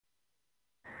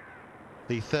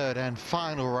The third and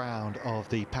final round of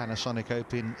the Panasonic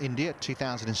Open India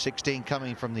 2016,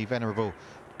 coming from the venerable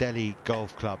Delhi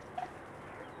Golf Club.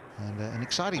 And an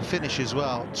exciting finish as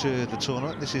well to the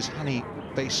tournament. This is Hani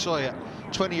Basoya,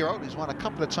 20-year-old, who's won a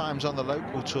couple of times on the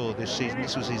local tour this season.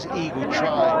 This was his eagle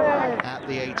try at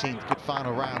the 18th. Good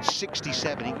final round,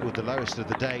 67, equaled the lowest of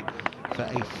the day for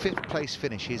a 5th place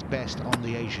finish, his best on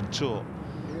the Asian tour.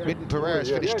 Mitten Pereira's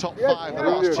finished top 5 the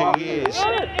last 2 years.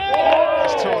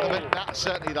 This tournament, that's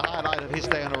certainly the highlight of his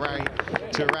day on a rally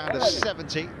to a round of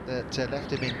 70 that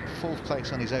left him in 4th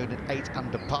place on his own at 8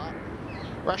 under par.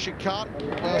 Rashid Khan,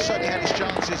 well, certainly had his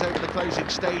chances over the closing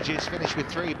stages, finished with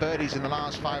 3 birdies in the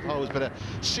last 5 holes, but a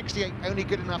 68 only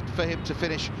good enough for him to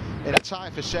finish in a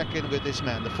tie for second with this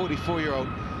man, the 44-year-old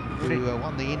who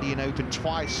won the Indian Open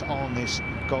twice on this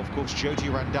golf course,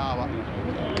 Jyoti Randhawa.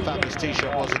 Fabulous tee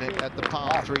shot, wasn't it, at the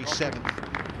par 3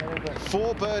 7th.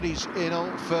 4 birdies in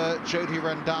all for Jyoti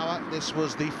Randhawa. This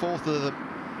was the 4th of them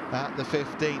at the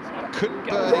 15th. Couldn't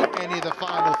birdie any of the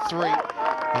final 3,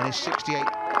 and his 68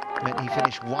 meant he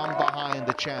finished 1 behind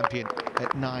the champion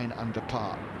at 9 under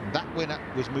par. That winner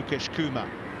was Mukesh Kumar.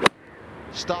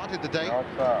 Started the day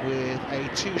with a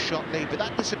 2-shot lead, but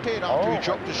that disappeared after he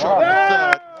dropped a shot on the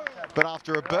 3rd. But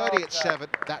after a birdie at 7,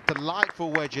 that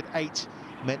delightful wedge at 8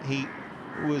 meant he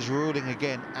was ruling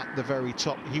again at the very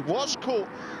top. He was caught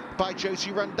by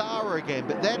Jyoti Randhawa again,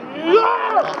 but then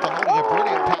after holding a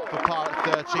brilliant putt for par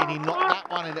at 13, he knocked that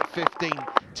one in at 15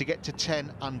 to get to 10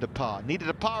 under par. Needed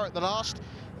a par at the last,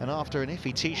 and after an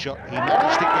iffy tee shot, he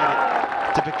managed to get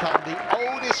it to become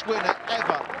the oldest winner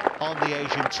ever on the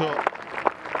Asian Tour,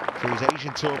 for his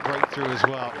Asian Tour breakthrough as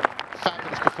well.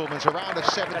 Fabulous performance, a round of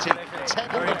 70, 10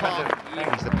 under par.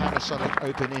 He's the Panasonic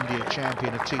Open India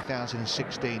champion of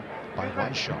 2016 by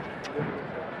 1 shot.